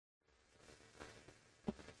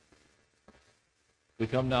We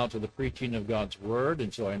come now to the preaching of God's Word,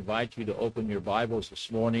 and so I invite you to open your Bibles this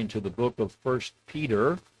morning to the book of 1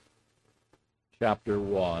 Peter, chapter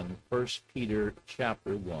 1. 1 Peter,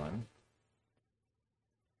 chapter 1.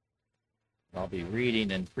 I'll be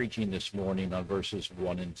reading and preaching this morning on verses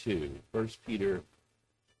 1 and 2. 1 Peter,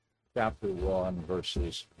 chapter 1,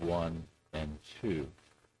 verses 1 and 2.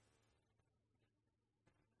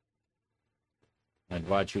 I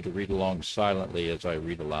invite you to read along silently as I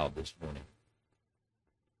read aloud this morning.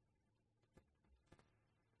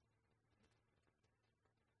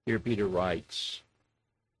 Here Peter writes,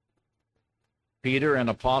 Peter, an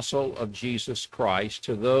apostle of Jesus Christ,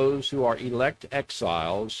 to those who are elect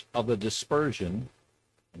exiles of the dispersion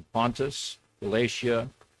in Pontus, Galatia,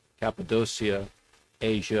 Cappadocia,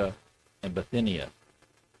 Asia, and Bithynia,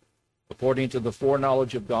 according to the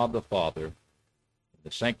foreknowledge of God the Father, and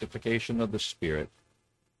the sanctification of the Spirit,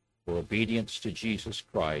 for obedience to Jesus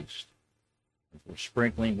Christ, and for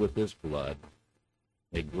sprinkling with his blood,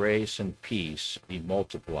 may grace and peace be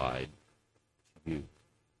multiplied to you.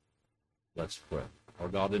 Let's pray. Our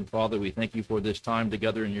God and Father, we thank you for this time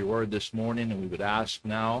together in your word this morning, and we would ask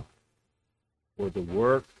now for the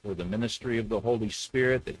work, for the ministry of the Holy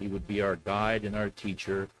Spirit, that he would be our guide and our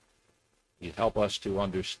teacher. He'd help us to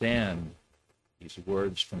understand these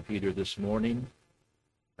words from Peter this morning.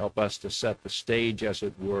 Help us to set the stage, as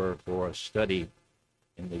it were, for a study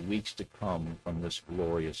in the weeks to come from this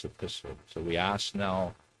glorious epistle. So we ask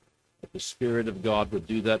now that the Spirit of God would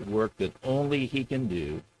do that work that only he can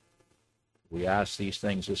do. We ask these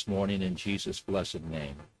things this morning in Jesus' blessed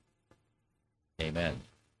name. Amen.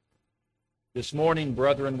 This morning,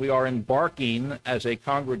 brethren, we are embarking as a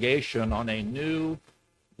congregation on a new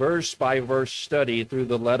verse-by-verse study through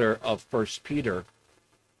the letter of 1 Peter.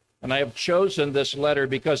 And I have chosen this letter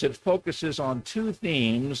because it focuses on two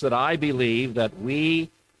themes that I believe that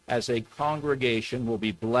we as a congregation will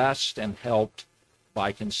be blessed and helped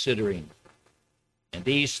by considering. And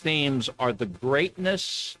these themes are the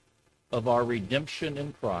greatness of our redemption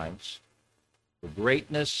in Christ, the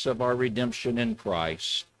greatness of our redemption in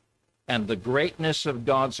Christ, and the greatness of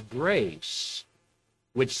God's grace,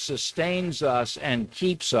 which sustains us and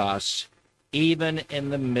keeps us even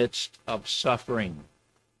in the midst of suffering.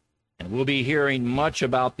 And we'll be hearing much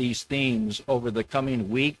about these themes over the coming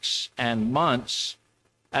weeks and months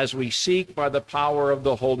as we seek by the power of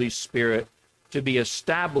the Holy Spirit to be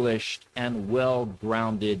established and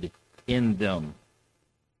well-grounded in them.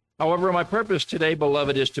 However, my purpose today,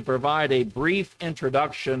 beloved, is to provide a brief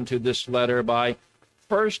introduction to this letter by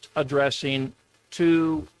first addressing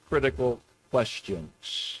two critical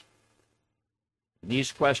questions.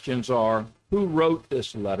 These questions are, who wrote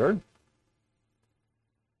this letter?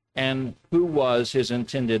 And who was his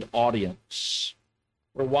intended audience?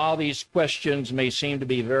 For while these questions may seem to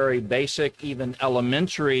be very basic, even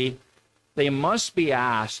elementary, they must be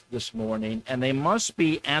asked this morning, and they must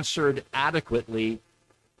be answered adequately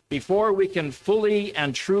before we can fully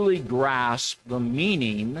and truly grasp the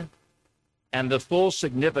meaning and the full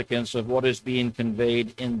significance of what is being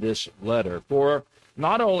conveyed in this letter. For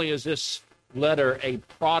not only is this letter a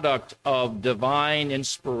product of divine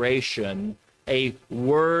inspiration, a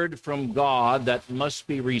word from God that must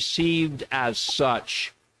be received as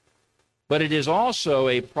such, but it is also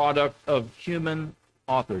a product of human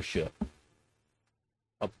authorship.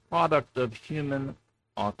 A product of human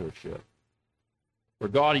authorship. For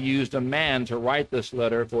God used a man to write this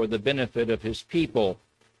letter for the benefit of his people.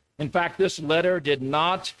 In fact, this letter did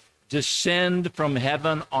not descend from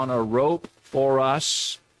heaven on a rope for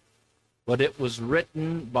us, but it was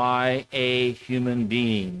written by a human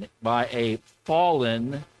being, by a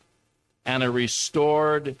fallen and a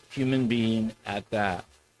restored human being at that.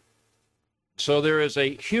 So there is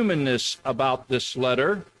a humanness about this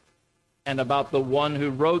letter and about the one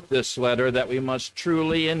who wrote this letter that we must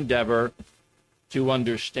truly endeavor to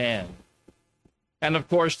understand. And of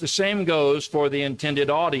course, the same goes for the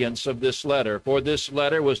intended audience of this letter, for this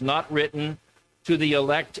letter was not written to the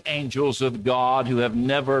elect angels of God who have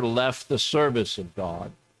never left the service of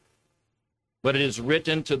God, but it is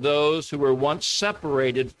written to those who were once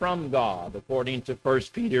separated from God, according to 1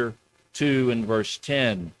 Peter 2 and verse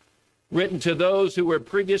 10. Written to those who were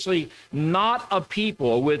previously not a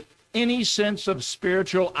people with any sense of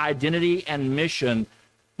spiritual identity and mission,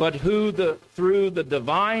 but who through the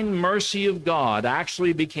divine mercy of God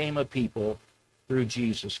actually became a people through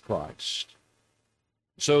Jesus Christ.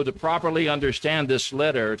 So to properly understand this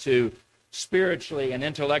letter, to spiritually and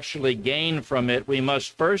intellectually gain from it, we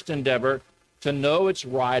must first endeavor to know its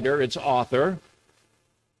writer, its author,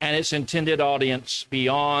 and its intended audience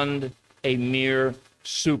beyond a mere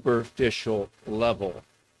superficial level.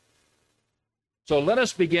 So let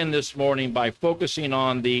us begin this morning by focusing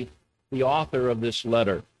on the author of this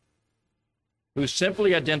letter, who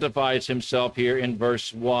simply identifies himself here in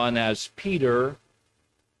verse 1 as Peter,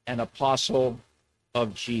 an apostle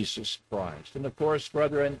of Jesus Christ. And of course,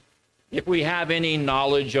 brethren, if we have any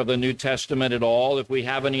knowledge of the New Testament at all, if we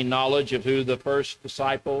have any knowledge of who the first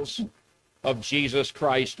disciples of Jesus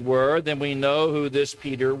Christ were, then we know who this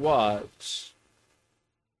Peter was.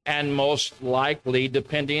 And most likely,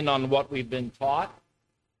 depending on what we've been taught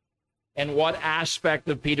and what aspect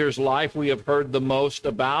of Peter's life we have heard the most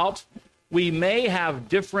about, we may have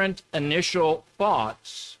different initial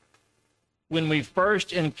thoughts when we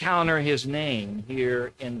first encounter his name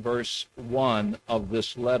here in verse 1 of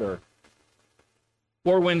this letter.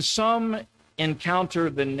 For when some encounter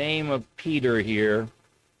the name of Peter here,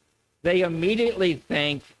 they immediately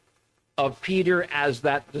think of Peter as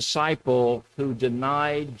that disciple who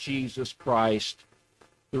denied Jesus Christ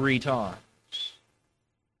 3 times.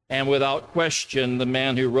 And without question, the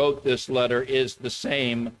man who wrote this letter is the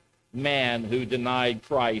same man who denied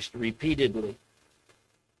Christ repeatedly.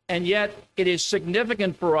 And yet, it is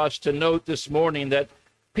significant for us to note this morning that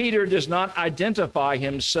Peter does not identify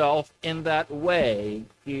himself in that way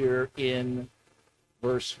here in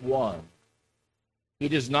verse 1. He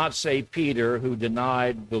does not say Peter who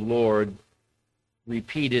denied the Lord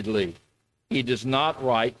repeatedly. He does not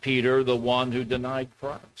write Peter, the one who denied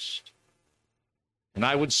Christ. And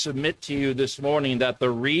I would submit to you this morning that the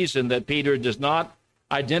reason that Peter does not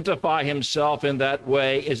identify himself in that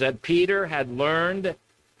way is that Peter had learned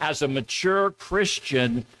as a mature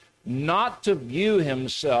Christian not to view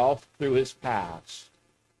himself through his past.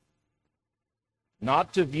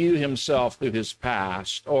 Not to view himself through his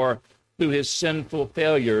past or through his sinful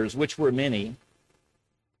failures, which were many,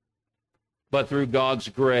 but through God's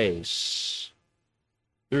grace,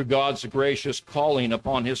 through God's gracious calling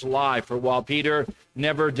upon his life. For while Peter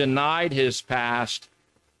never denied his past,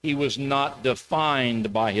 he was not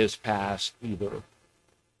defined by his past either.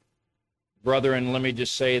 Brethren, let me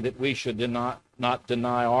just say that we should not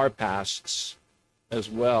deny our pasts as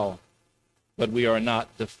well, but we are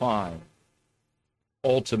not defined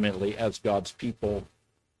ultimately as God's people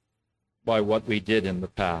by what we did in the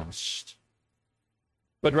past,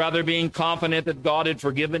 but rather being confident that God had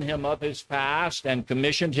forgiven him of his past and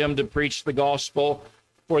commissioned him to preach the gospel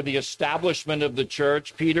for the establishment of the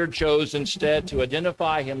church. Peter chose instead to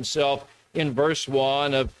identify himself in verse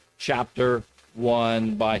 1 of chapter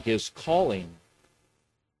 1 by his calling.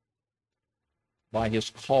 By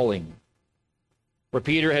his calling. For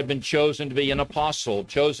Peter had been chosen to be an apostle,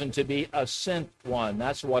 chosen to be a sent one.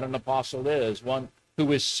 That's what an apostle is, one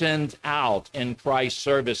who is sent out in Christ's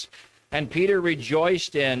service. And Peter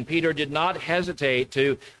rejoiced in, Peter did not hesitate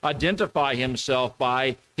to identify himself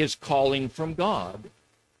by his calling from God.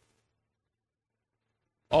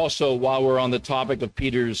 Also, while we're on the topic of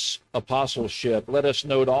Peter's apostleship, let us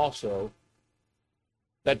note also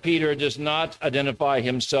that Peter does not identify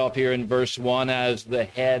himself here in verse 1 as the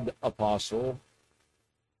head apostle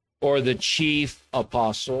or the chief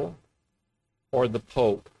apostle or the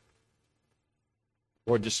pope.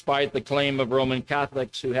 Or despite the claim of Roman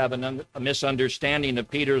Catholics who have a misunderstanding of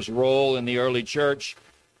Peter's role in the early church,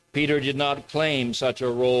 Peter did not claim such a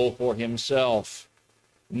role for himself.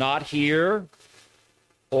 Not here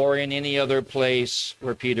or in any other place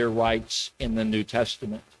where Peter writes in the New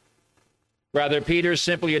Testament. Rather, Peter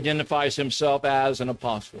simply identifies himself as an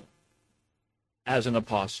apostle. As an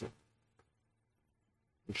apostle.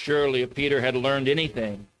 Surely, if Peter had learned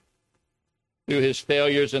anything through his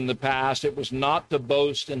failures in the past, it was not to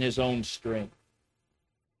boast in his own strength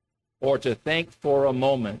or to think for a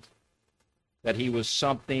moment that he was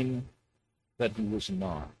something that he was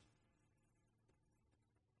not.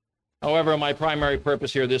 However, my primary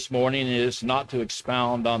purpose here this morning is not to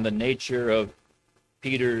expound on the nature of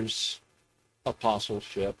Peter's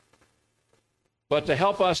apostleship, but to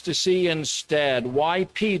help us to see instead why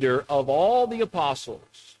Peter, of all the apostles,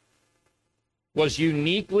 was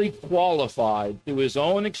uniquely qualified through his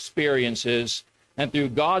own experiences and through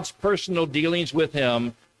God's personal dealings with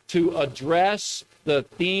him to address the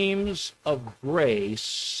themes of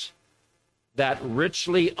grace that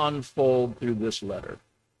richly unfold through this letter.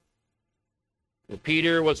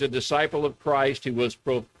 Peter was a disciple of Christ who was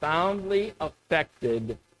profoundly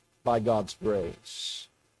affected by God's grace.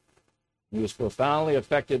 He was profoundly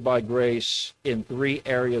affected by grace in 3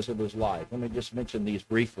 areas of his life. Let me just mention these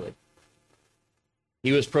briefly.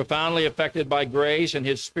 He was profoundly affected by grace in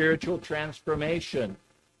his spiritual transformation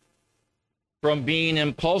from being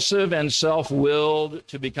impulsive and self-willed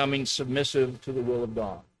to becoming submissive to the will of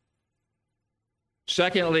God.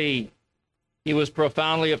 Secondly, He was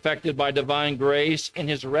profoundly affected by divine grace in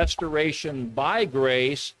his restoration by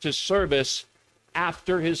grace to service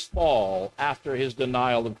after his fall, after his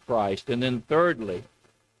denial of Christ. And then thirdly,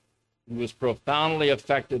 he was profoundly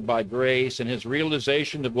affected by grace in his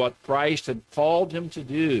realization of what Christ had called him to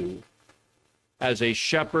do as a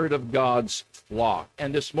shepherd of God's flock.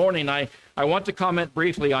 And this morning, I want to comment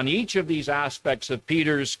briefly on each of these aspects of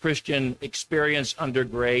Peter's Christian experience under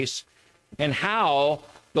grace and how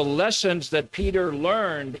the lessons that Peter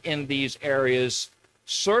learned in these areas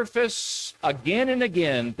surface again and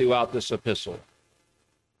again throughout this epistle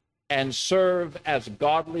and serve as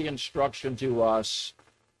godly instruction to us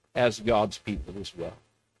as God's people as well.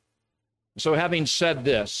 So having said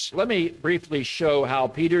this, let me briefly show how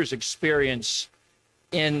Peter's experience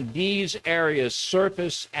in these areas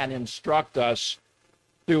surface and instruct us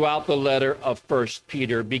throughout the letter of 1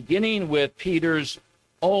 Peter, beginning with Peter's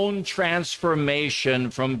own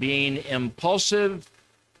transformation from being impulsive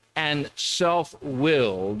and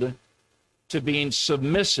self-willed to being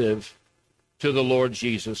submissive to the Lord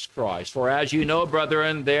Jesus Christ. For as you know,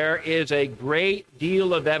 brethren, there is a great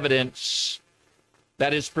deal of evidence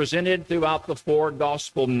that is presented throughout the four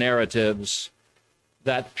gospel narratives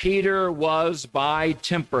that Peter was by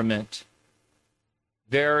temperament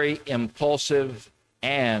very impulsive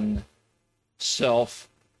and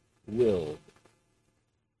self-willed.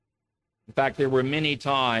 In fact, there were many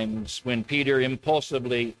times when Peter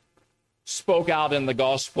impulsively spoke out in the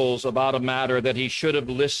Gospels about a matter that he should have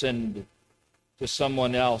listened to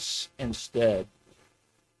someone else instead.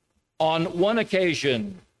 On one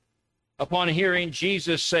occasion, upon hearing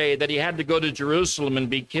Jesus say that he had to go to Jerusalem and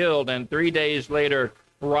be killed and 3 days later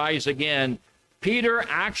rise again, Peter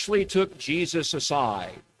actually took Jesus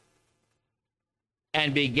aside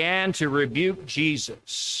and began to rebuke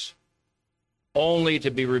Jesus, only to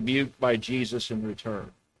be rebuked by Jesus in return.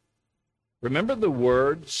 Remember the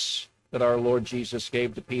words that our Lord Jesus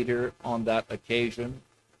gave to Peter on that occasion?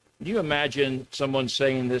 Can you imagine someone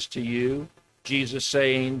saying this to you? Jesus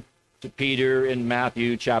saying to Peter in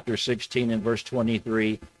Matthew chapter 16 and verse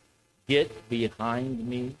 23, "Get behind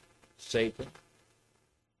me, Satan."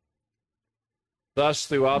 Thus,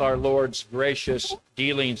 throughout our Lord's gracious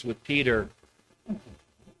dealings with Peter,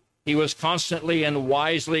 he was constantly and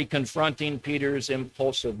wisely confronting Peter's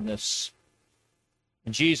impulsiveness.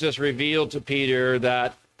 And Jesus revealed to Peter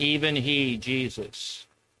that even he, Jesus,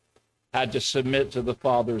 had to submit to the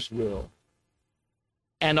Father's will.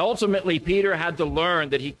 And ultimately, Peter had to learn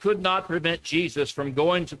that he could not prevent Jesus from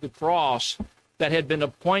going to the cross that had been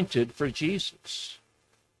appointed for Jesus.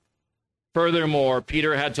 Furthermore,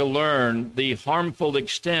 Peter had to learn the harmful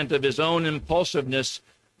extent of his own impulsiveness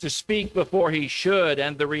to speak before he should,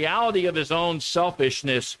 and the reality of his own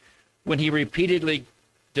selfishness when he repeatedly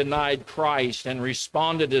denied Christ and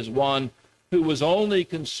responded as one who was only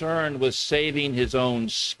concerned with saving his own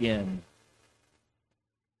skin.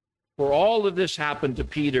 For all of this happened to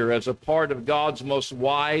Peter as a part of God's most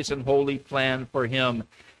wise and holy plan for him.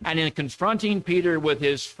 And in confronting Peter with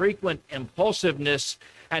his frequent impulsiveness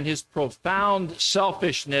and his profound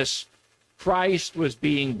selfishness, Christ was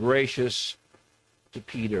being gracious to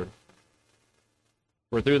Peter.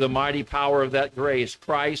 For through the mighty power of that grace,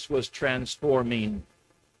 Christ was transforming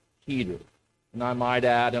Peter. And I might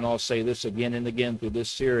add, and I'll say this again and again through this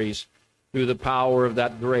series, through the power of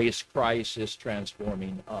that grace, Christ is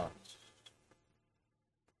transforming us.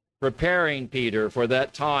 Preparing Peter for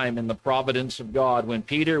that time in the providence of God when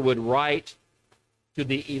Peter would write to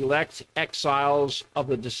the elect exiles of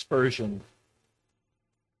the dispersion.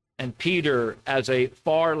 And Peter, as a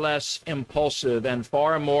far less impulsive and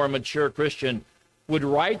far more mature Christian, would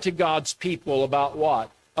write to God's people about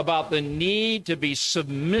what? About the need to be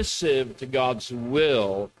submissive to God's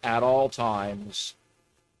will at all times,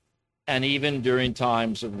 and even during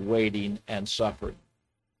times of waiting and suffering.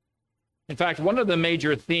 In fact, one of the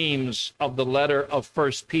major themes of the letter of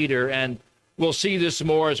 1 Peter, and we'll see this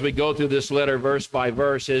more as we go through this letter verse by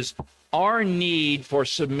verse, is our need for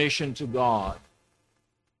submission to God.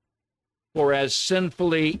 For as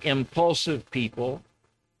sinfully impulsive people,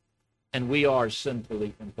 and we are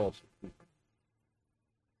sinfully impulsive people,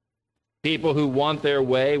 people who want their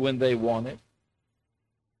way when they want it,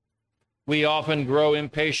 we often grow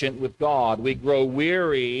impatient with God. We grow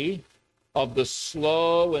weary of the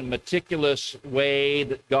slow and meticulous way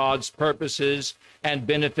that God's purposes and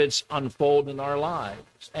benefits unfold in our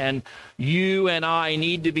lives. And you and I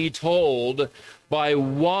need to be told by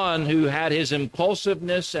one who had his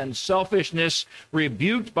impulsiveness and selfishness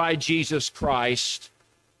rebuked by Jesus Christ,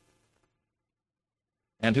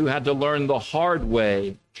 and who had to learn the hard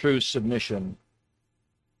way true submission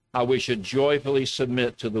how we should joyfully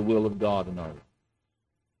submit to the will of God in our life,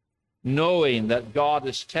 knowing that God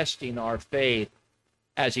is testing our faith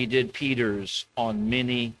as he did Peter's on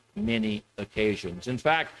many, many occasions. In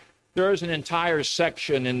fact, there is an entire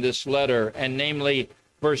section in this letter, and namely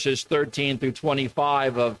verses 13 through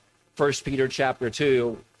 25 of 1 Peter chapter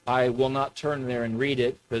 2. I will not turn there and read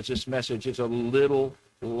it because this message is a little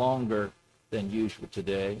longer than usual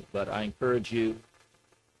today, but I encourage you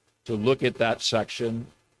to look at that section,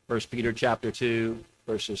 1 Peter chapter 2,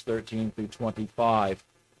 verses 13 through 25,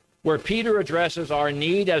 where Peter addresses our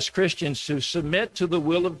need as Christians to submit to the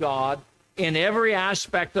will of God in every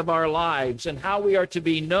aspect of our lives, and how we are to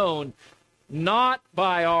be known not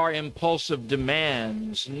by our impulsive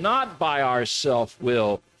demands, not by our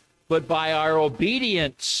self-will, but by our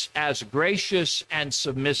obedience as gracious and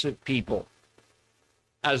submissive people,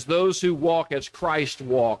 as those who walk as Christ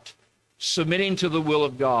walked, submitting to the will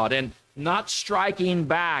of God and not striking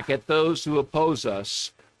back at those who oppose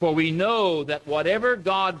us. For we know that whatever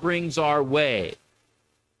God brings our way,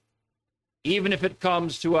 even if it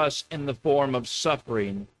comes to us in the form of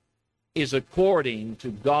suffering, is according to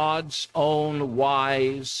God's own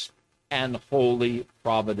wise and holy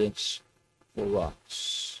providence for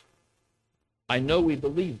us. I know we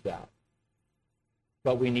believe that,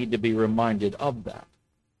 but we need to be reminded of that.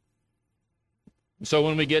 So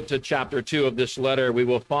when we get to chapter 2 of this letter, we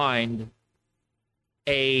will find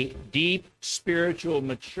a deep spiritual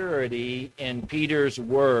maturity in Peter's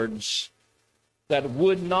words that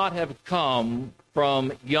would not have come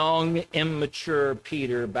from young, immature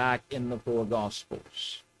Peter back in the four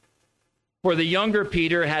Gospels. For the younger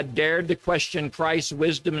Peter had dared to question Christ's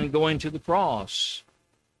wisdom in going to the cross.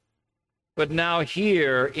 But now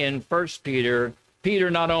here in 1 Peter,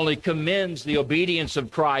 Peter not only commends the obedience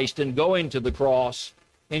of Christ in going to the cross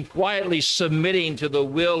and quietly submitting to the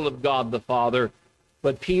will of God the Father,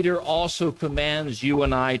 but Peter also commands you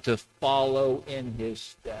and I to follow in his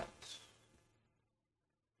steps,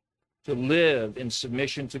 to live in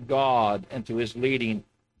submission to God and to his leading,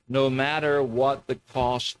 no matter what the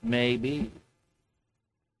cost may be.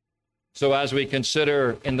 So as we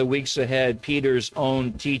consider in the weeks ahead Peter's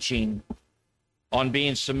own teaching on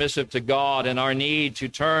being submissive to God and our need to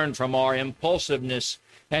turn from our impulsiveness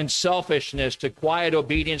and selfishness to quiet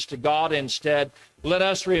obedience to God instead, let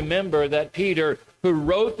us remember that Peter, who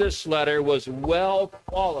wrote this letter, was well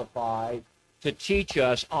qualified to teach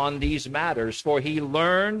us on these matters, for he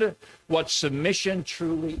learned what submission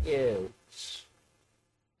truly is.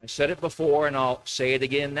 I said it before, and I'll say it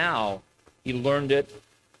again now. He learned it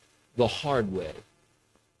the hard way,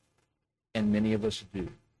 and many of us do.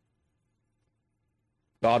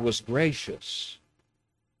 God was gracious,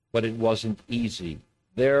 but it wasn't easy.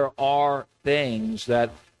 There are things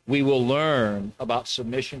that we will learn about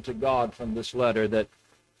submission to God from this letter that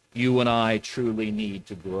you and I truly need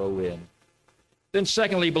to grow in. Then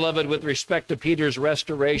secondly, beloved, with respect to Peter's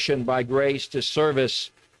restoration by grace to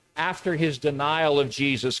service after his denial of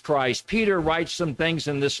Jesus Christ, Peter writes some things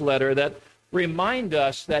in this letter that remind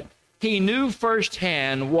us that he knew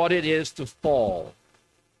firsthand what it is to fall.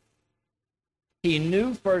 He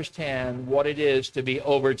knew firsthand what it is to be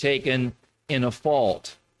overtaken in a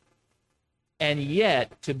fault, and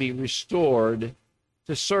yet to be restored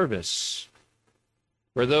to service.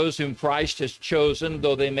 For those whom Christ has chosen,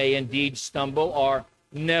 though they may indeed stumble, are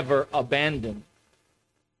never abandoned.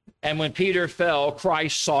 And when Peter fell,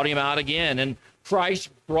 Christ sought him out again, and Christ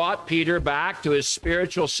brought Peter back to his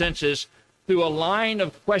spiritual senses through a line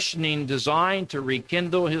of questioning designed to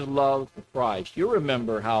rekindle his love for Christ. You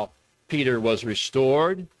remember how Peter was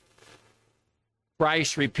restored.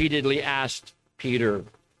 Christ repeatedly asked Peter,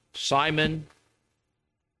 "Simon,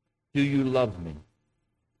 do you love me?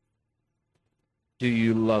 Do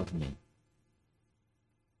you love me?"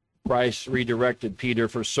 Christ redirected Peter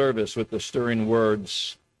for service with the stirring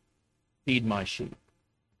words, "Feed my sheep.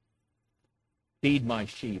 Feed my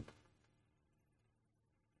sheep.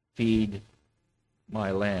 Feed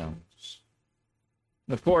my lambs."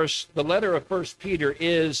 Of course, the letter of 1 Peter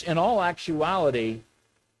is, in all actuality,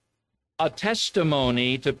 a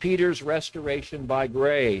testimony to Peter's restoration by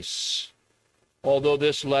grace, although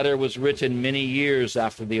this letter was written many years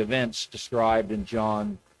after the events described in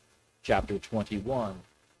John chapter 21.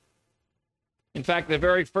 In fact, the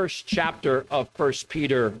very first chapter of 1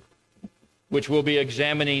 Peter, which we'll be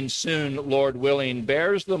examining soon, Lord willing,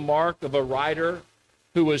 bears the mark of a writer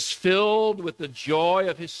who was filled with the joy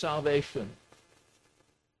of his salvation.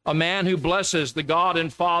 A man who blesses the God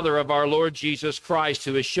and Father of our Lord Jesus Christ,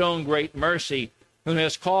 who has shown great mercy, who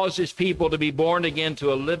has caused his people to be born again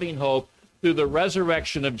to a living hope through the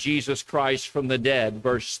resurrection of Jesus Christ from the dead.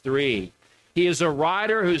 Verse 3. He is a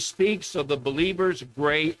writer who speaks of the believer's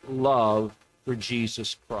great love for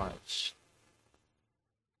Jesus Christ.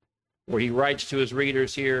 Where he writes to his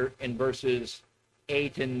readers here in verses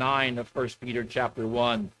 8 and 9 of 1 Peter chapter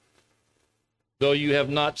 1, though you have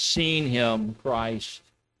not seen him, Christ,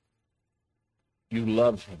 you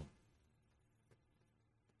love him.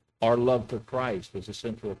 Our love for Christ is a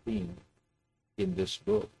central theme in this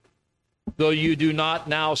book. Though you do not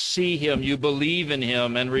now see him, you believe in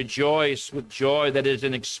him and rejoice with joy that is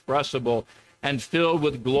inexpressible and filled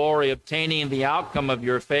with glory, obtaining the outcome of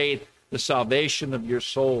your faith, the salvation of your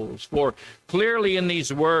souls. For clearly in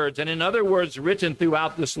these words, and in other words written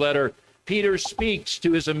throughout this letter, Peter speaks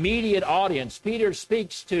to his immediate audience. Peter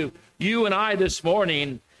speaks to you and I this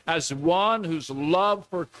morning as one whose love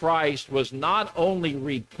for Christ was not only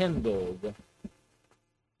rekindled,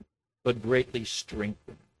 but greatly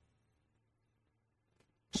strengthened.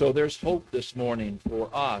 So there's hope this morning for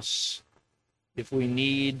us if we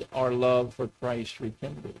need our love for Christ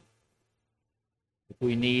rekindled. If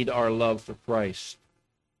we need our love for Christ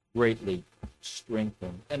greatly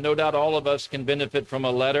strengthened. And no doubt all of us can benefit from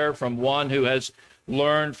a letter from one who has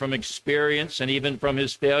learned from experience and even from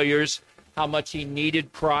his failures how much he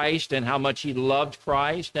needed Christ and how much he loved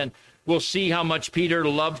Christ. And we'll see how much Peter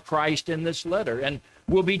loved Christ in this letter. And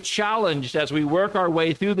we'll be challenged as we work our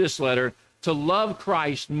way through this letter to love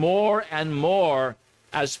Christ more and more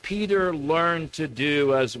as Peter learned to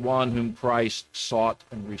do as one whom Christ sought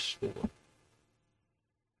and restored.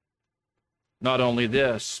 Not only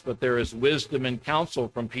this, but there is wisdom and counsel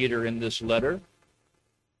from Peter in this letter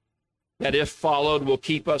that, if followed, will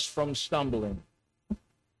keep us from stumbling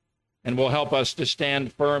and will help us to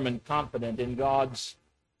stand firm and confident in God's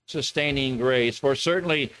sustaining grace. For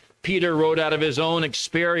certainly Peter wrote out of his own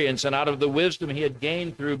experience and out of the wisdom he had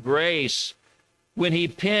gained through grace when he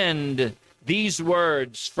penned these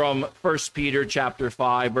words from 1 Peter chapter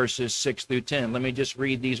 5, verses 6 through 10. Let me just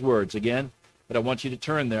read these words again. But I want you to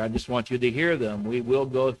turn there. I just want you to hear them. We will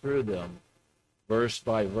go through them verse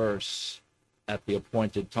by verse at the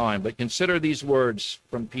appointed time. But consider these words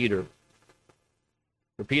from Peter.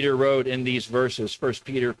 For Peter wrote in these verses, 1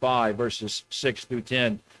 Peter 5, verses 6 through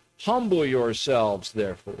 10, humble yourselves,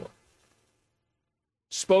 therefore.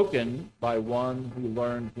 Spoken by one who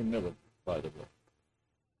learned humility, by the way.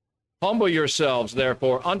 Humble yourselves,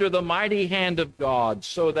 therefore, under the mighty hand of God,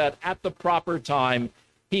 so that at the proper time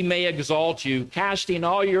he may exalt you, casting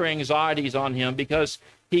all your anxieties on him because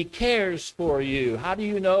he cares for you. How do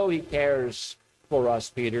you know he cares for us,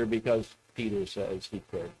 Peter? Because Peter says he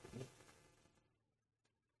cares for you.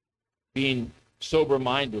 Being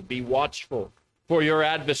sober-minded, be watchful. For your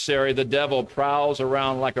adversary, the devil, prowls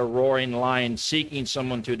around like a roaring lion, seeking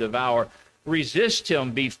someone to devour. Resist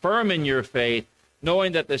him, be firm in your faith,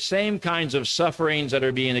 knowing that the same kinds of sufferings that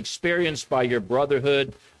are being experienced by your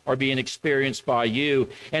brotherhood are being experienced by you.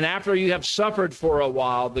 And after you have suffered for a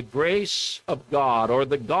while, the grace of God, or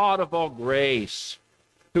the God of all grace,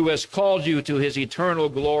 who has called you to his eternal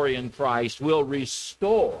glory in Christ, will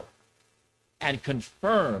restore and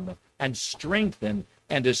confirm and strengthen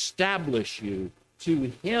and establish you.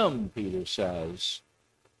 To him, Peter says,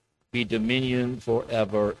 be dominion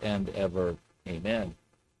forever and ever. Amen.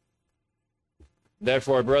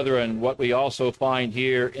 Therefore, brethren, what we also find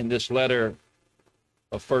here in this letter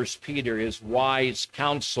of 1 Peter is wise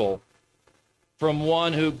counsel from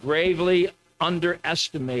one who gravely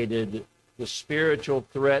underestimated the spiritual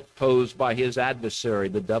threat posed by his adversary,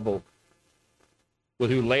 the devil, but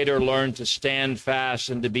who later learned to stand fast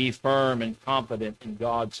and to be firm and confident in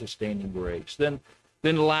God's sustaining grace. Then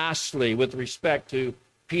lastly, with respect to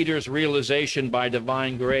Peter's realization by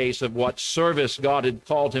divine grace of what service God had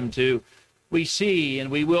called him to, we see,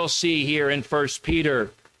 and we will see here in 1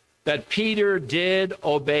 Peter, that Peter did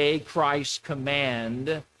obey Christ's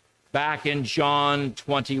command back in John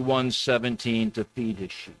 21:17 to feed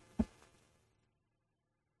his sheep.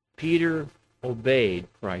 Peter obeyed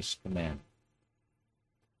Christ's command.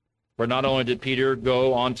 For not only did Peter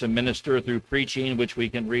go on to minister through preaching, which we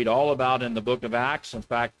can read all about in the book of Acts. In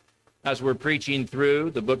fact, as we're preaching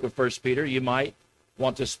through the book of 1 Peter, you might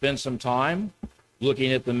want to spend some time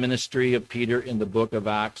looking at the ministry of Peter in the book of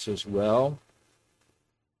Acts as well.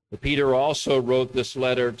 But Peter also wrote this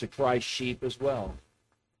letter to Christ's sheep as well.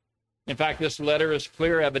 In fact, this letter is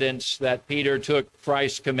clear evidence that Peter took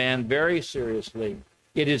Christ's command very seriously.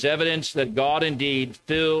 It is evidence that God indeed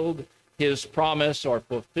fulfilled his promise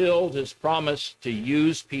to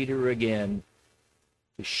use Peter again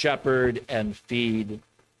to shepherd and feed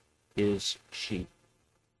his sheep.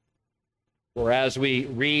 For as we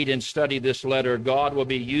read and study this letter, God will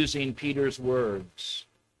be using Peter's words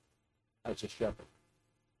as a shepherd.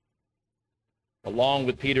 along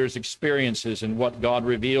with Peter's experiences and what God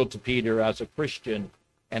revealed to Peter as a Christian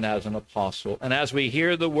and as an apostle. And as we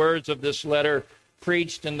hear the words of this letter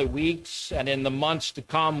preached in the weeks and in the months to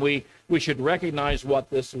come, we should recognize what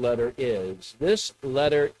this letter is. This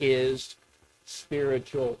letter is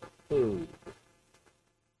spiritual food.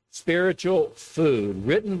 Spiritual food,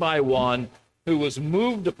 written by one who was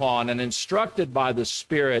moved upon and instructed by the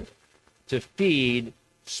Spirit to feed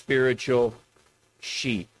spiritual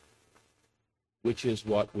sheep, which is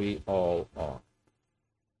what we all are.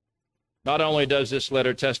 Not only does this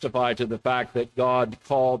letter testify to the fact that God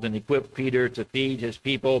called and equipped Peter to feed his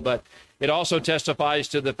people, but it also testifies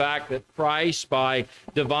to the fact that Christ, by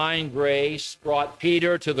divine grace, brought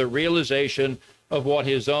Peter to the realization of what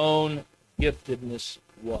his own giftedness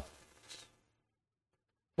was.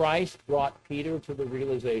 Christ brought Peter to the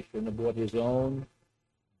realization of what his own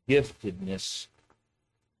giftedness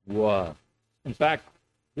was. In fact,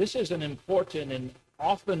 this is an important and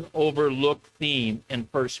often overlooked theme in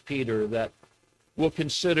 1 Peter that we'll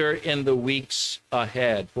consider in the weeks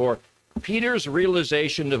ahead. For Peter's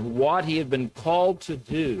realization of what he had been called to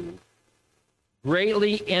do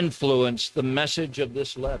greatly influenced the message of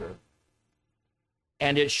this letter.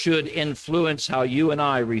 And it should influence how you and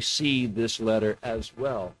I receive this letter as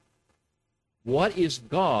well. What is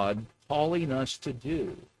God calling us to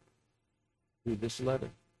do through this letter?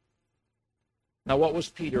 Now, what was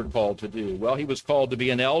Peter called to do? Well, he was called to be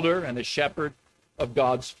an elder and a shepherd of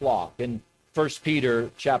God's flock. In 1 Peter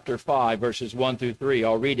chapter 5, verses 1 through 3,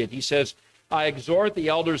 I'll read it. He says, I exhort the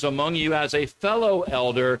elders among you as a fellow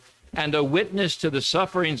elder and a witness to the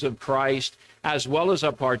sufferings of Christ, as well as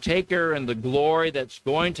a partaker in the glory that's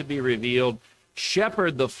going to be revealed.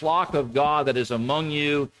 Shepherd the flock of God that is among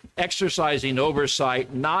you, exercising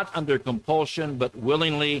oversight, not under compulsion, but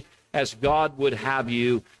willingly, as God would have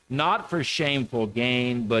you, not for shameful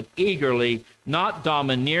gain, but eagerly, not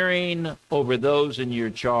domineering over those in your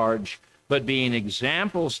charge, but being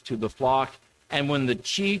examples to the flock. And when the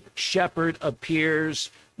chief shepherd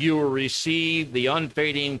appears, you will receive the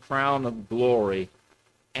unfading crown of glory.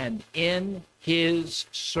 And in his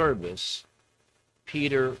service,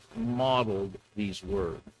 Peter modeled these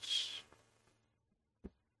words.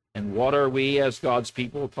 And what are we as God's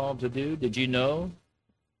people called to do? Did you know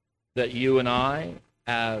that you and I,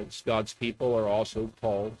 as God's people, are also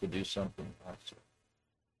called to do something also?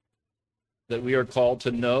 That we are called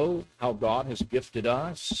to know how God has gifted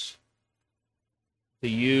us, to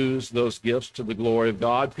use those gifts to the glory of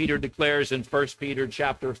God. Peter declares in 1 Peter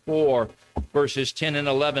chapter 4, verses 10 and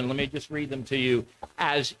 11, let me just read them to you.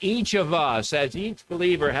 As each of us, as each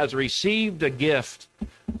believer has received a gift,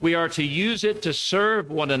 we are to use it to serve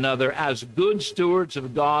one another as good stewards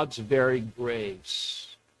of God's very grace.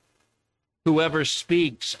 Whoever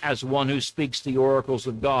speaks as one who speaks the oracles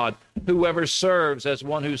of God. Whoever serves as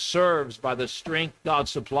one who serves by the strength God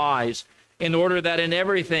supplies, in order that in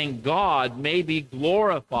everything God may be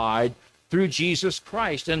glorified through Jesus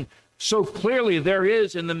Christ. And so clearly there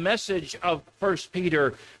is in the message of 1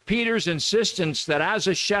 Peter, Peter's insistence that as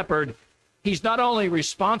a shepherd, he's not only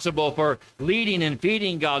responsible for leading and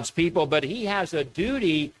feeding God's people, but he has a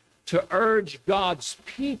duty to urge God's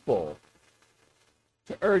people,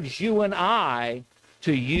 to urge you and I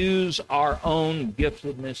to use our own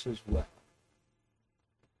giftedness as well.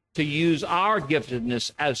 To use our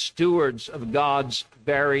giftedness as stewards of God's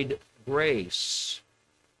varied grace.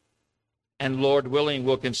 And Lord willing,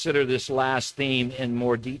 we'll consider this last theme in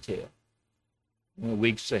more detail in the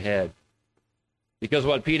weeks ahead. Because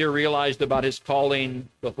what Peter realized about his calling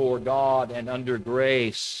before God and under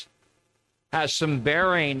grace has some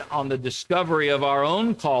bearing on the discovery of our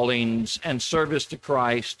own callings and service to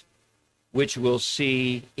Christ, which we'll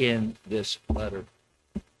see in this letter.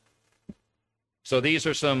 So these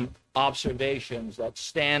are some observations that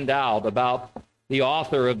stand out about the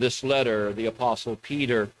author of this letter, the Apostle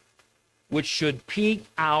Peter, which should pique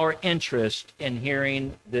our interest in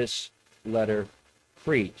hearing this letter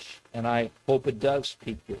preached. And I hope it does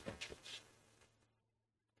pique your interest.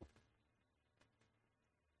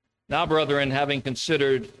 Now, brethren, having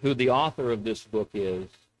considered who the author of this book is,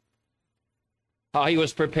 how he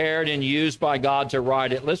was prepared and used by God to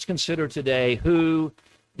write it, let's consider today who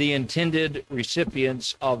the intended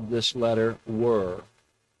recipients of this letter were,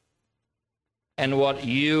 and what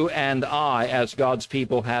you and I, as God's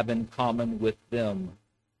people, have in common with them.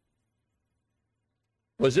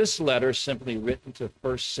 Was this letter simply written to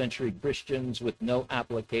first century Christians with no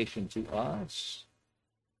application to us?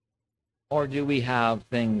 Or do we have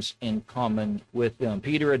things in common with them?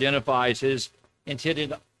 Peter identifies his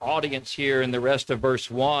intended audience here in the rest of verse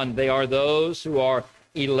 1. They are those who are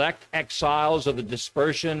elect exiles of the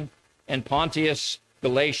dispersion and Pontus,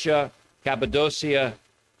 Galatia, Cappadocia,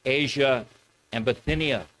 Asia, and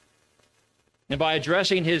Bithynia. And by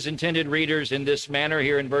addressing his intended readers in this manner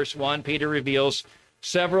here in verse 1, Peter reveals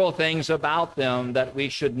several things about them that we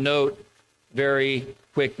should note very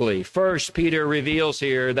quickly. First, Peter reveals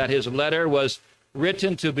here that his letter was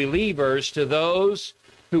written to believers, to those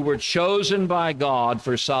who were chosen by God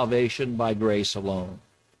for salvation by grace alone.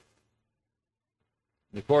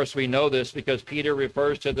 And of course, we know this because Peter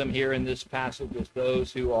refers to them here in this passage as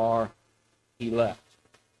those who are elect,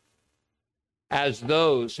 as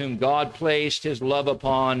those whom God placed his love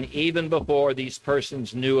upon even before these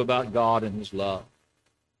persons knew about God and his love.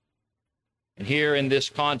 And here in this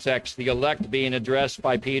context, the elect being addressed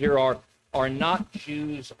by Peter are not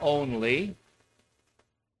Jews only,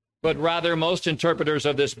 but rather most interpreters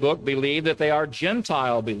of this book believe that they are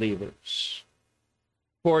Gentile believers.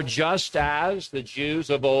 For just as the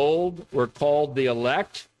Jews of old were called the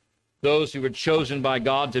elect, those who were chosen by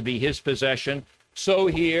God to be his possession, so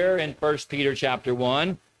here in 1 Peter chapter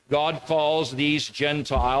 1, God calls these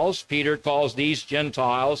Gentiles, Peter calls these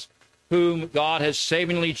Gentiles, whom God has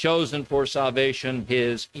savingly chosen for salvation,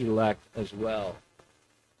 his elect as well.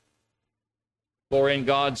 For in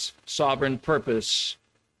God's sovereign purpose,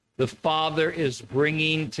 the Father is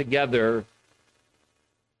bringing together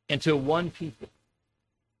into one people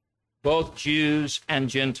both Jews and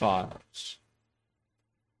Gentiles.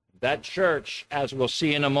 That church, as we'll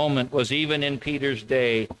see in a moment, was even in Peter's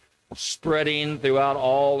day spreading throughout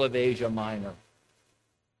all of Asia Minor.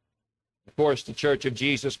 Of course, the Church of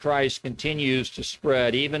Jesus Christ continues to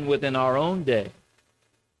spread even within our own day,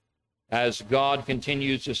 as God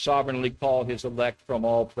continues to sovereignly call his elect from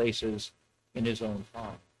all places in his own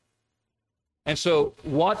time. And so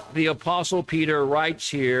what the Apostle Peter writes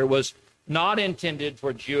here was not intended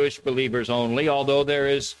for Jewish believers only, although there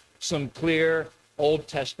is some clear Old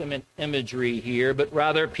Testament imagery here, but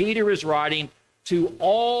rather Peter is writing to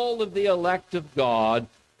all of the elect of God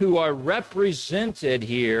who are represented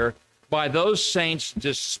here by those saints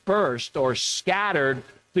dispersed or scattered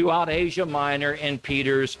throughout Asia Minor in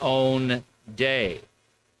Peter's own day.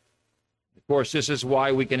 Of course, this is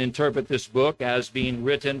why we can interpret this book as being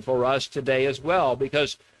written for us today as well,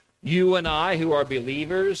 because you and I, who are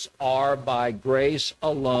believers, are by grace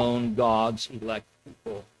alone God's elect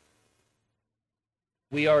people.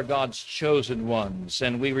 We are God's chosen ones,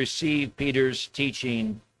 and we receive Peter's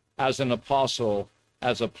teaching as an apostle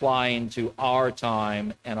as applying to our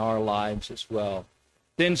time and our lives as well.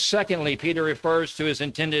 Then secondly, Peter refers to his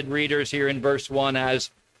intended readers here in verse 1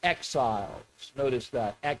 as exiles. Notice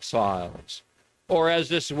that, exiles. Or as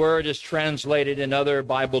this word is translated in other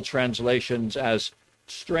Bible translations as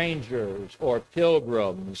strangers or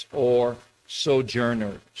pilgrims or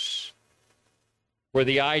sojourners. Where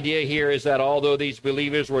the idea here is that although these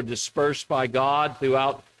believers were dispersed by God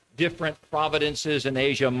throughout different providences in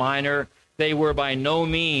Asia Minor, they were by no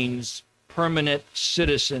means permanent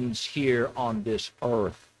citizens here on this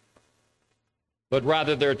earth. But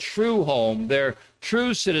rather their true home, their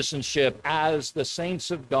true citizenship as the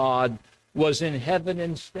saints of God was in heaven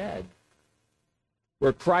instead,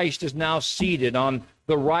 where Christ is now seated on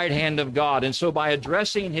the right hand of God. And so by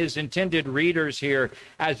addressing his intended readers here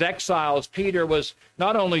as exiles, Peter was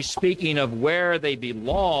not only speaking of where they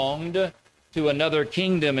belonged to another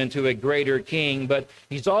kingdom and to a greater king, but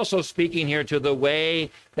he's also speaking here to the way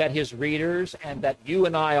that his readers and that you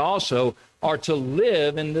and I also are to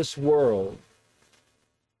live in this world.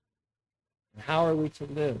 How are we to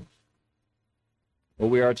live? Well,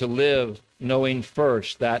 we are to live knowing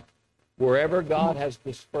first that wherever God has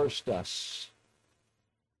dispersed us,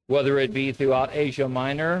 whether it be throughout Asia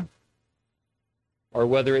Minor or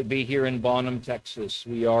whether it be here in Bonham, Texas,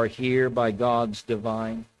 we are here by God's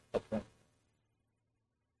divine appointment.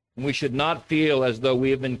 And we should not feel as though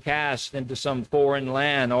we have been cast into some foreign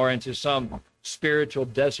land or into some spiritual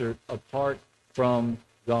desert apart from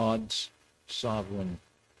God's sovereign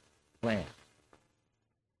plan.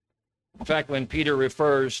 In fact, when Peter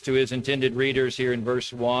refers to his intended readers here in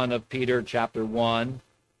verse 1 of Peter chapter 1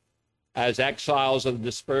 as exiles of the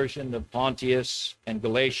dispersion of Pontus and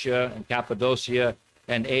Galatia and Cappadocia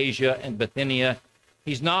and Asia and Bithynia,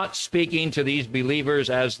 he's not speaking to these believers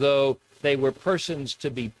as though they were persons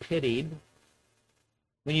to be pitied.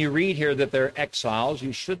 When you read here that they're exiles,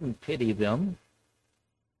 you shouldn't pity them,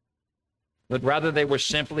 but rather they were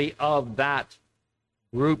simply of that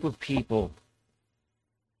group of people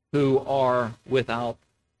who are without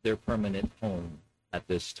their permanent home at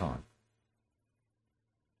this time.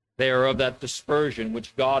 They are of that dispersion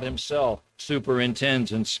which God himself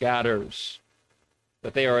superintends and scatters.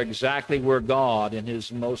 But they are exactly where God, in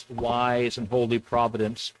his most wise and holy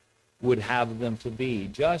providence, would have them to be,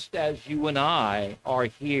 just as you and I are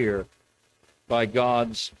here by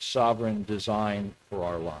God's sovereign design for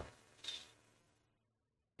our lives.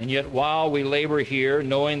 And yet while we labor here,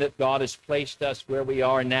 knowing that God has placed us where we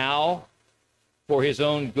are now for his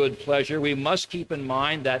own good pleasure, we must keep in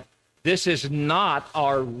mind that this is not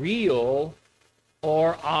our real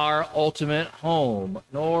or our ultimate home,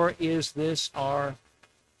 nor is this our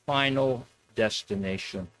final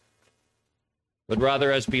destination. But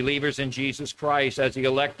rather, as believers in Jesus Christ, as the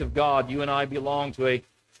elect of God, you and I belong to a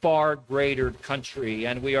far greater country,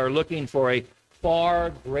 and we are looking for a far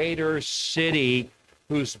greater city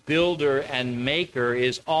whose builder and maker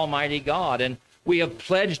is Almighty God. And we have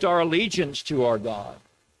pledged our allegiance to our God.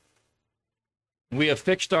 We have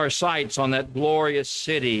fixed our sights on that glorious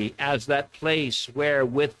city as that place where,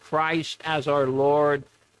 with Christ as our Lord,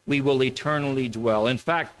 we will eternally dwell. In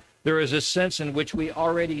fact, there is a sense in which we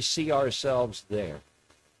already see ourselves there.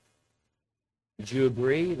 Would you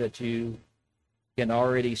agree that you can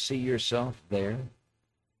already see yourself there?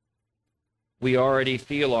 We already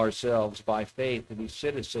feel ourselves by faith to be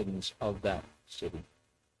citizens of that city.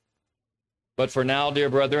 But for now, dear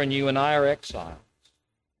brethren, you and I are exiles.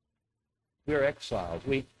 We are exiles.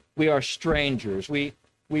 We are strangers. We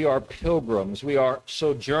are pilgrims. We are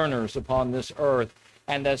sojourners upon this earth.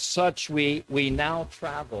 And as such, we now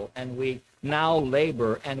travel, and we now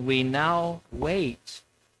labor, and we now wait,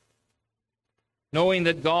 knowing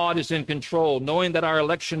that God is in control, knowing that our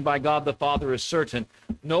election by God the Father is certain,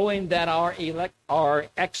 knowing that our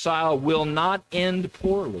exile will not end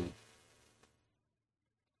poorly,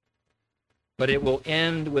 but it will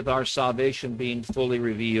end with our salvation being fully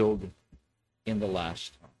revealed in the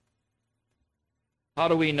last time. How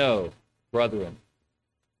do we know, brethren,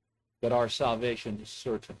 that our salvation is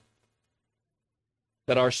certain,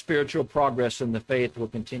 that our spiritual progress in the faith will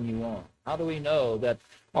continue on? How do we know that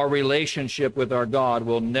our relationship with our God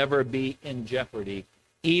will never be in jeopardy,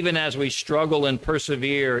 even as we struggle and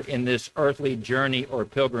persevere in this earthly journey or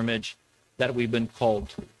pilgrimage that we've been called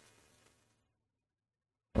to?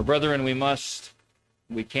 Well, brethren,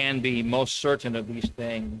 we can be most certain of these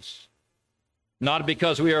things, not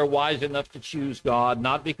because we are wise enough to choose God,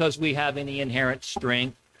 not because we have any inherent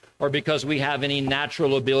strength, or because we have any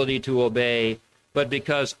natural ability to obey, but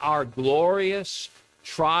because our glorious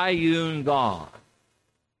triune God,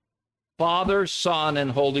 Father, Son,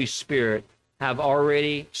 and Holy Spirit, have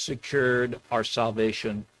already secured our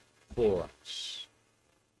salvation for us.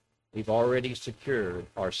 We've already secured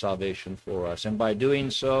our salvation for us. And by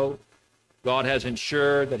doing so, God has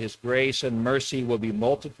ensured that his grace and mercy will be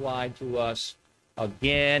multiplied to us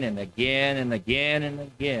again and again and again and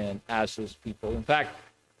again as his people. In fact,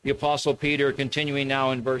 the Apostle Peter, continuing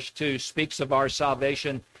now in verse 2, speaks of our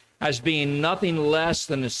salvation as being nothing less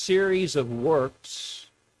than a series of works.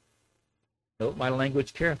 Note my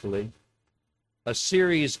language carefully. A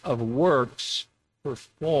series of works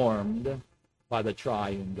performed by the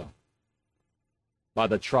triune God. By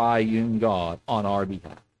the triune God on our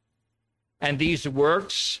behalf. And these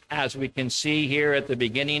works, as we can see here at the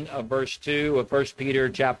beginning of verse 2 of 1 Peter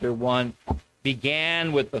chapter 1,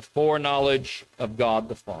 began with the foreknowledge of God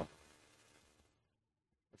the Father.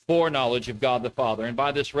 Foreknowledge of God the Father. And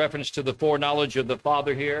by this reference to the foreknowledge of the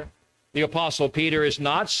Father here, the Apostle Peter is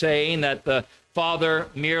not saying that the Father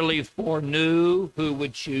merely foreknew who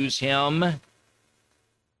would choose him,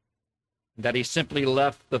 that he simply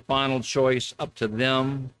left the final choice up to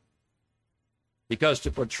them, because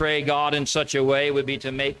to portray God in such a way would be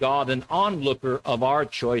to make God an onlooker of our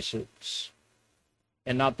choices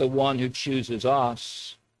and not the one who chooses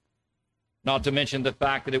us. Not to mention the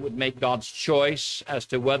fact that it would make God's choice as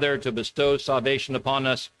to whether to bestow salvation upon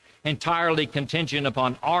us entirely contingent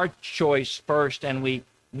upon our choice first, and we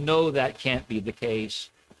know that can't be the case.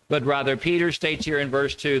 But rather, Peter states here in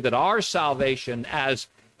verse 2 that our salvation as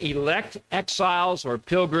elect exiles or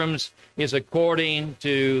pilgrims is according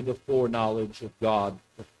to the foreknowledge of God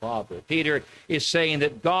the Father. Peter is saying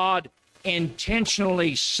that God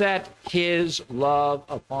intentionally set his love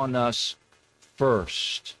upon us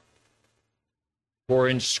first. For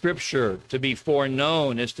in Scripture, to be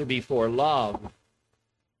foreknown is to be foreloved,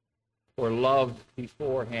 or loved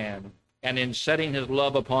beforehand. And in setting his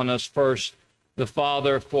love upon us first, the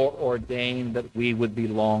Father foreordained that we would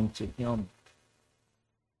belong to him.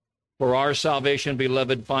 For our salvation,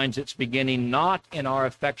 beloved, finds its beginning not in our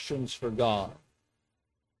affections for God,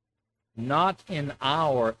 not in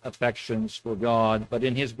our affections for God, but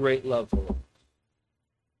in his great love for us.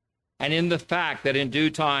 And in the fact that in due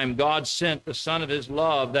time God sent the Son of his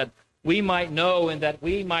love, that we might know and that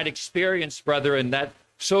we might experience, brethren, that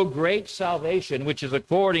So great salvation, which is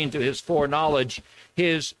according to his foreknowledge,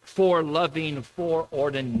 his foreloving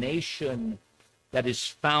foreordination that is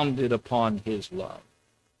founded upon his love.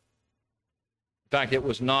 In fact, it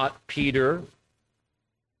was not Peter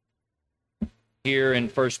here in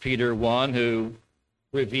 1 Peter 1 who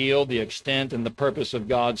revealed the extent and the purpose of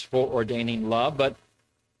God's foreordaining love, but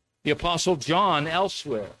the Apostle John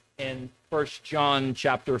elsewhere in 1 John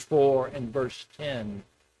chapter 4 and verse 10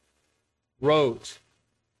 wrote,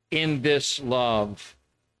 "In this love,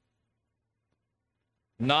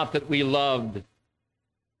 not that we loved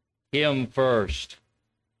him first,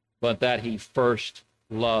 but that he first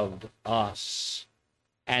loved us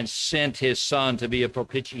and sent his Son to be a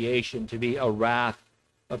propitiation, to be a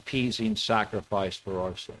wrath-appeasing sacrifice for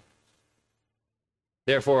our sins."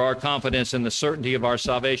 Therefore, our confidence in the certainty of our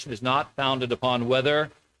salvation is not founded upon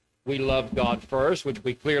whether we loved God first, which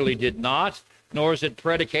we clearly did not, nor is it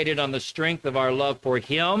predicated on the strength of our love for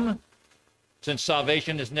him, since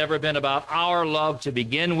salvation has never been about our love to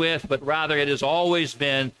begin with, but rather it has always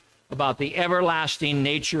been about the everlasting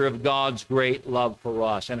nature of God's great love for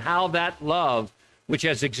us, and how that love, which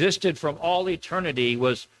has existed from all eternity,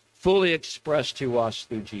 was fully expressed to us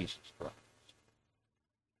through Jesus Christ.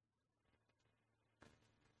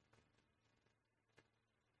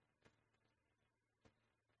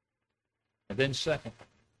 And then second,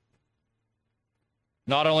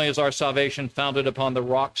 not only is our salvation founded upon the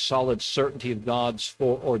rock-solid certainty of God's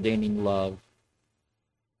foreordaining love,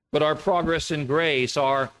 but our progress in grace,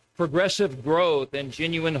 our progressive growth in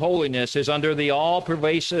genuine holiness is under the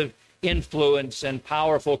all-pervasive influence and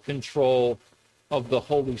powerful control of the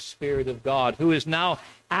Holy Spirit of God, who is now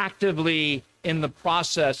actively in the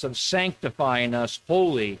process of sanctifying us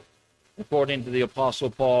wholly, according to the Apostle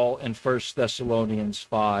Paul in 1 Thessalonians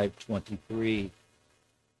 5:23.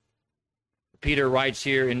 Peter writes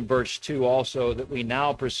here in verse 2 also that we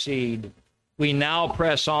now press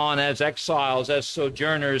on as exiles, as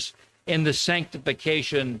sojourners in the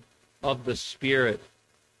sanctification of the Spirit.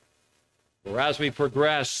 For as we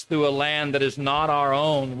progress through a land that is not our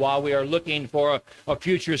own, while we are looking for a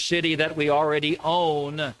future city that we already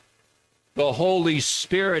own, the Holy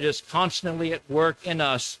Spirit is constantly at work in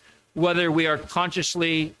us, whether we are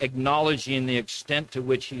consciously acknowledging the extent to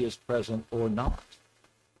which he is present or not.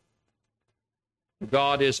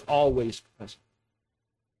 God is always present.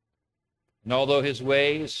 And although his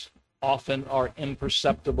ways often are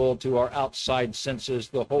imperceptible to our outside senses,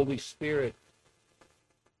 the Holy Spirit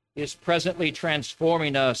is presently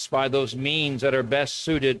transforming us by those means that are best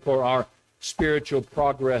suited for our spiritual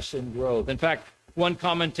progress and growth. In fact, one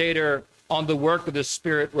commentator on the work of the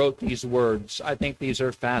Spirit wrote these words. I think these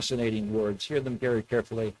are fascinating words. Hear them very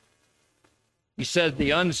carefully. He said,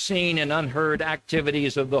 "The unseen and unheard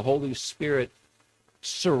activities of the Holy Spirit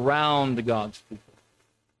surround God's people,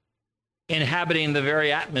 inhabiting the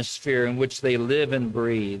very atmosphere in which they live and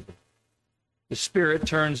breathe. The Spirit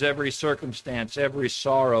turns every circumstance, every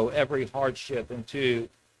sorrow, every hardship into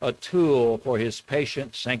a tool for his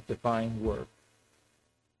patient sanctifying work.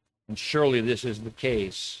 And surely this is the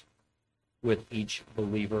case with each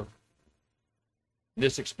believer."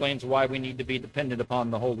 This explains why we need to be dependent upon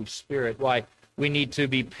the Holy Spirit, why we need to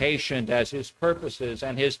be patient as his purposes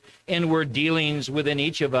and his inward dealings within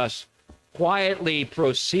each of us quietly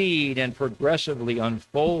proceed and progressively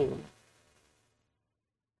unfold.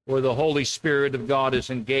 For the Holy Spirit of God is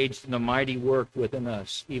engaged in a mighty work within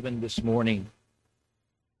us, even this morning,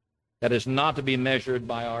 that is not to be measured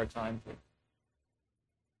by our timetable.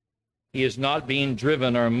 He is not being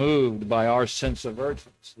driven or moved by our sense of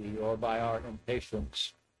urgency or by our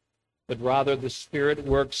impatience, but rather the Spirit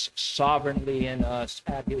works sovereignly in us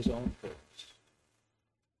at his own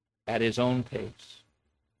pace,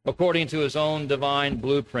 according to his own divine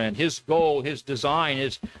blueprint. His goal, his design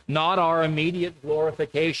is not our immediate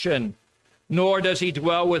glorification, nor does he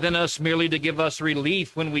dwell within us merely to give us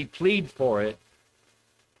relief when we plead for it,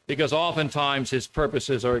 because oftentimes his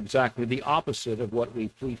purposes are exactly the opposite of what we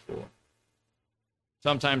plead for.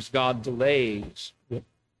 Sometimes God delays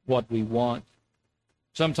what we want.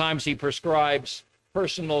 Sometimes he prescribes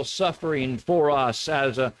personal suffering for us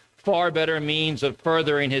as a far better means of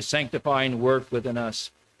furthering his sanctifying work within us.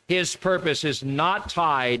 His purpose is not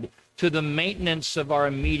tied to the maintenance of our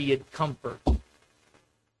immediate comfort,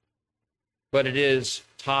 but it is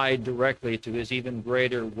tied directly to his even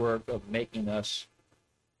greater work of making us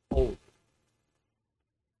holy,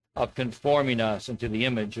 of conforming us into the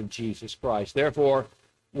image of Jesus Christ. Therefore,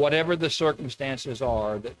 whatever the circumstances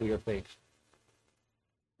are that we are facing,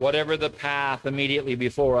 whatever the path immediately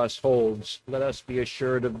before us holds, let us be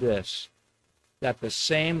assured of this, that the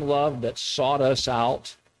same love that sought us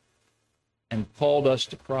out and called us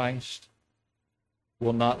to Christ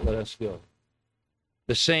will not let us go.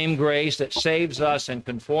 The same grace that saves us and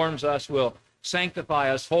conforms us will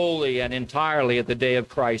sanctify us wholly and entirely at the day of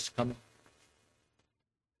Christ's coming.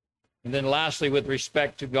 And then lastly, with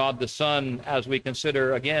respect to God the Son, as we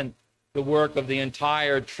consider again the work of the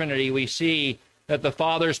entire Trinity, we see that the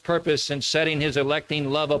Father's purpose in setting his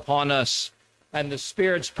electing love upon us and the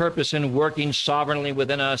Spirit's purpose in working sovereignly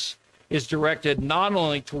within us is directed not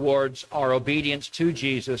only towards our obedience to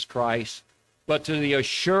Jesus Christ, but to the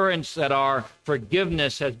assurance that our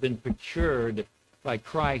forgiveness has been procured by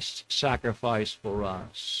Christ's sacrifice for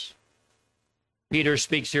us. Peter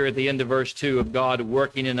speaks here at the end of verse 2 of God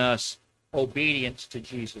working in us obedience to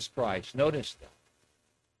Jesus Christ. Notice that.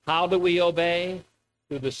 How do we obey?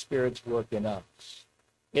 Through the Spirit's work in us.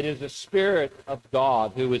 It is the Spirit of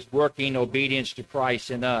God who is working obedience to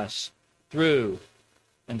Christ in us through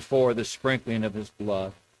and for the sprinkling of his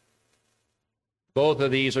blood. Both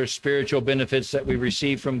of these are spiritual benefits that we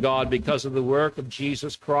receive from God because of the work of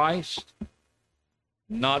Jesus Christ,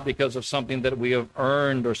 not because of something that we have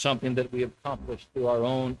earned or something that we have accomplished through our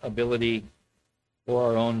own ability or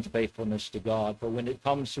our own faithfulness to God. But when it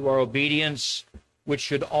comes to our obedience, which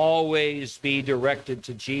should always be directed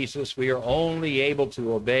to Jesus, we are only able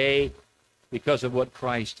to obey because of what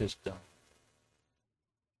Christ has done.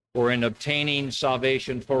 For in obtaining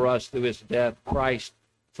salvation for us through his death, Christ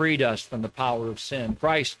freed us from the power of sin.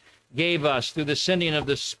 Christ gave us, through the sending of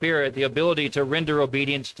the Spirit, the ability to render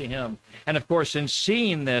obedience to him. And of course, in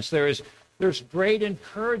seeing this, there's great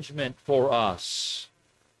encouragement for us.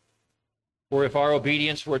 For if our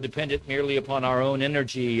obedience were dependent merely upon our own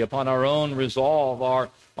energy, upon our own resolve, our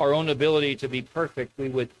own ability to be perfect, we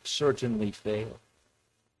would certainly fail.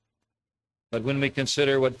 But when we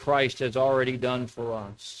consider what Christ has already done for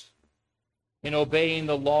us, in obeying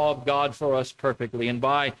the law of God for us perfectly, and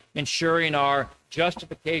by ensuring our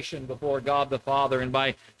justification before God the Father, and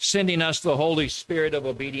by sending us the Holy Spirit of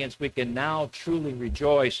obedience, we can now truly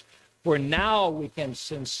rejoice. For now we can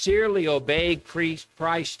sincerely obey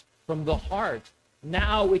Christ from the heart.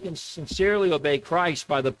 Now we can sincerely obey Christ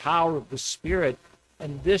by the power of the Spirit,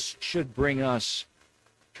 and this should bring us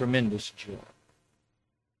tremendous joy.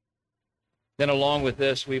 Then along with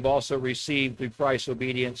this, we've also received through Christ's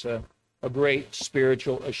obedience a great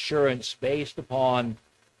spiritual assurance based upon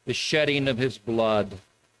the shedding of his blood.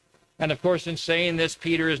 And of course, in saying this,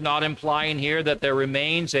 Peter is not implying here that there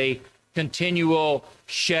remains a continual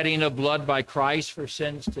shedding of blood by Christ for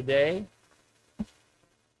sins today.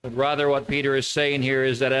 But rather what Peter is saying here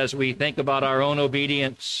is that as we think about our own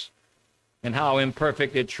obedience and how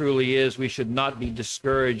imperfect it truly is, we should not be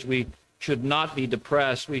discouraged. We should not be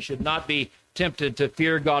depressed. We should not be tempted to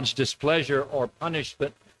fear God's displeasure or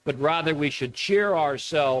punishment, but rather we should cheer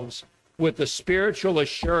ourselves with the spiritual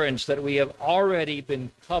assurance that we have already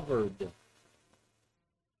been covered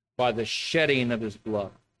by the shedding of his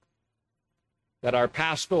blood. That our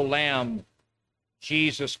paschal lamb,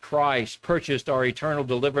 Jesus Christ, purchased our eternal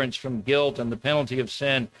deliverance from guilt and the penalty of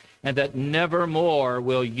sin, and that never more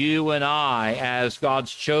will you and I, as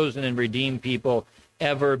God's chosen and redeemed people,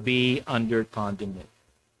 ever be under condemnation.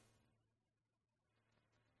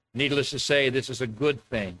 Needless to say, this is a good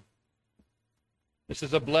thing. This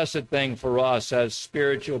is a blessed thing for us as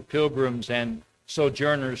spiritual pilgrims and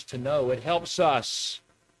sojourners to know. It helps us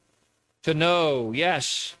to know,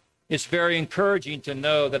 yes, it's very encouraging to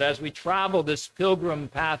know that as we travel this pilgrim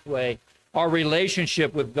pathway, our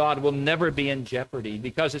relationship with God will never be in jeopardy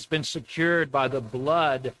because it's been secured by the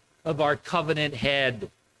blood of our covenant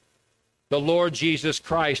head, the Lord Jesus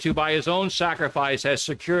Christ, who by his own sacrifice has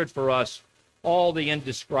secured for us all the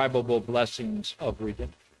indescribable blessings of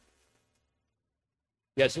redemption.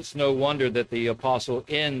 Yes, it's no wonder that the apostle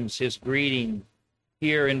ends his greeting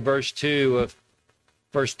here in verse 2 of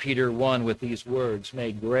 1 Peter 1 with these words,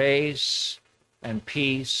 "May grace and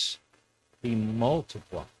peace be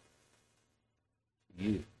multiplied to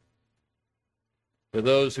you." For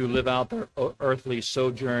those who live out their earthly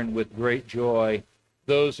sojourn with great joy,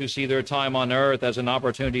 those who see their time on earth as an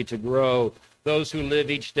opportunity to grow, those who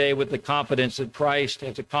live each day with the confidence that Christ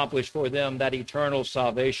has accomplished for them that eternal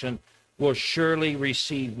salvation, will surely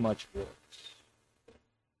receive much grace.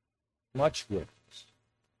 Much grace.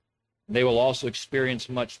 They will also experience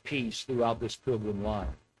much peace throughout this pilgrim life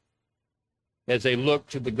as they look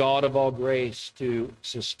to the God of all grace to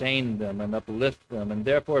sustain them and uplift them. And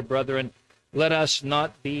therefore, brethren, let us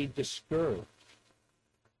not be discouraged.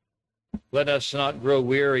 Let us not grow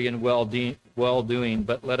weary in well-doing,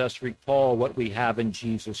 but let us recall what we have in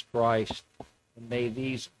Jesus Christ. And may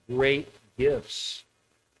these great gifts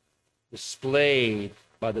displayed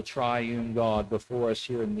by the triune God before us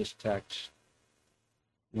here in this text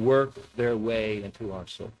work their way into our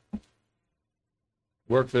soul,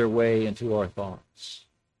 work their way into our thoughts,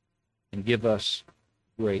 and give us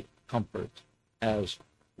great comfort as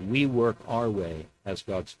we work our way as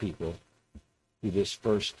God's people through this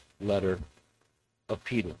first letter of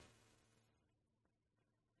Peter.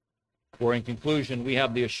 For in conclusion, we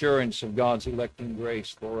have the assurance of God's electing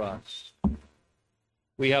grace for us.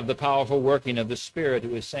 We have the powerful working of the Spirit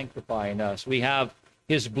who is sanctifying us. We have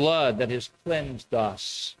his blood that has cleansed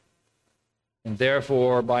us. And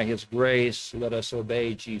therefore, by his grace, let us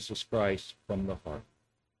obey Jesus Christ from the heart.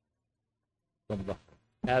 From the heart.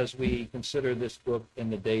 As we consider this book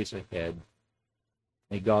in the days ahead,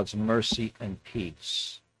 may God's mercy and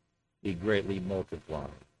peace be greatly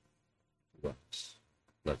multiplied to us.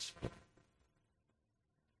 Let's pray.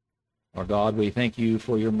 Our God, we thank you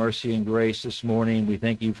for your mercy and grace this morning. We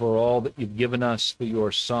thank you for all that you've given us through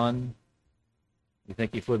your Son. We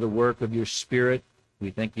thank you for the work of your Spirit.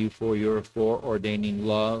 We thank you for your foreordaining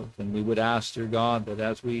love. And we would ask, dear God, that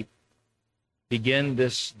as we begin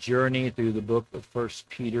this journey through the book of 1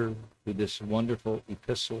 Peter, through this wonderful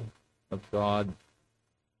epistle of God,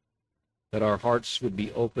 that our hearts would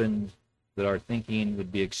be opened, that our thinking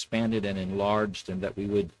would be expanded and enlarged, and that we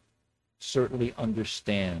would certainly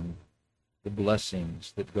understand the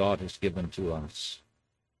blessings that God has given to us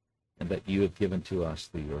and that you have given to us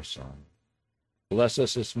through your Son. Bless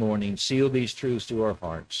us this morning. Seal these truths to our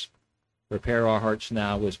hearts. Prepare our hearts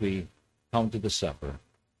now as we come to the supper.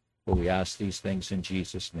 For we ask these things in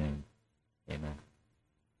Jesus' name. Amen.